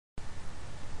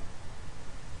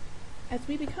As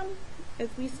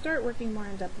we start working more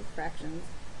in depth with fractions,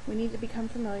 we need to become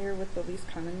familiar with the least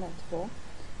common multiple.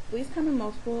 The least common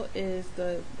multiple is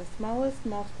the smallest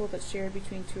multiple that's shared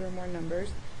between two or more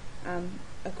numbers.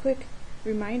 A quick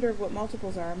reminder of what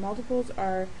multiples are. Multiples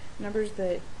are numbers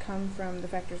that come from the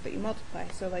factors that you multiply.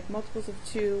 So like multiples of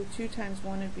 2, 2 times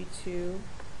 1 would be 2,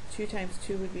 2 times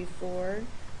 2 would be 4,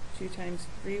 2 times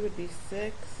 3 would be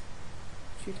 6,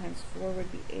 2 times 4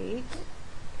 would be 8.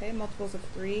 Okay, multiples of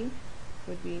 3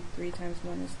 would be 3 times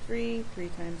 1 is 3, 3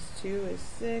 times 2 is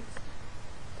 6,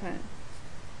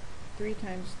 3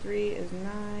 times 3 is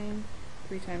 9,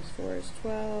 3 times 4 is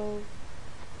 12.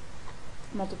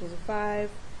 Multiples of 5,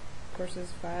 of course,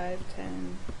 is 5,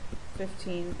 10,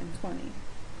 15, and 20.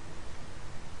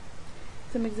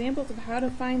 Some examples of how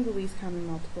to find the least common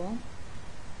multiple.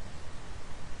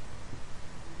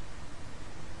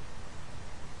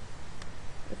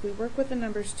 If we work with the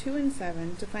numbers 2 and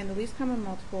 7, to find the least common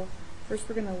multiple, first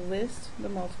we're going to list the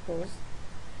multiples.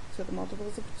 So the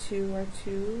multiples of 2 are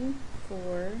 2,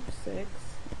 4, 6,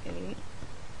 8,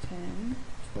 10,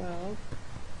 12,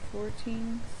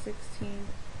 14, 16,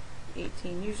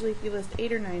 18. Usually if you list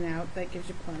 8 or 9 out, that gives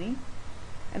you plenty.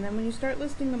 And then when you start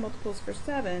listing the multiples for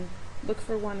 7, look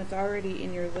for one that's already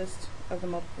in your list of the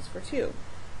multiples for 2.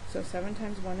 So 7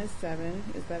 times 1 is 7.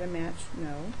 Is that a match?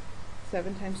 No.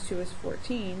 7 times 2 is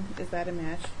 14. Is that a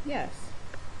match? Yes.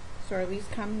 So our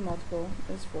least common multiple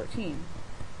is 14.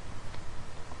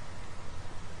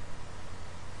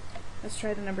 Let's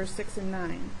try the numbers 6 and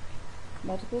 9.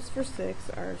 Multiples for 6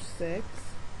 are 6,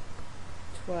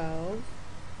 12,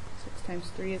 6 times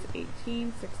 3 is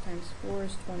 18, 6 times 4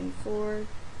 is 24,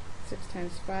 6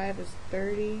 times 5 is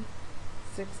 30,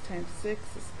 6 times 6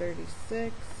 is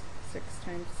 36, 6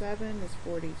 times 7 is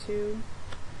 42.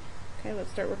 Okay,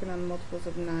 let's start working on the multiples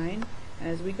of 9. And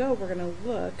as we go, we're going to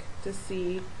look to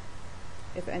see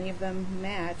if any of them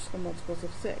match the multiples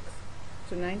of 6.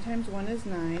 So 9 times 1 is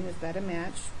 9. Is that a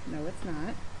match? No, it's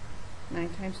not. 9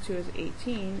 times 2 is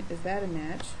 18. Is that a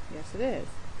match? Yes, it is.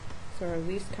 So our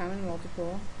least common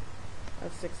multiple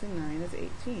of 6 and 9 is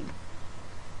 18.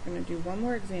 I'm going to do one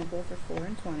more example for 4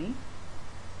 and 20.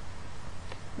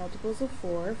 Multiples of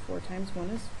 4. 4 times 1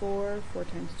 is 4. 4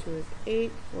 times 2 is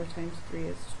 8. 4 times 3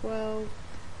 is 12.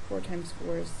 4 times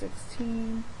 4 is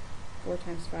 16. 4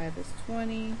 times 5 is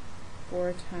 20.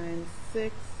 4 times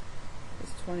 6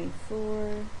 is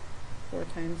 24. 4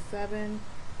 times 7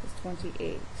 is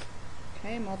 28.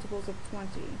 Okay, multiples of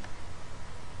 20.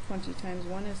 20 times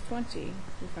 1 is 20.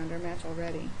 We found our match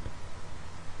already.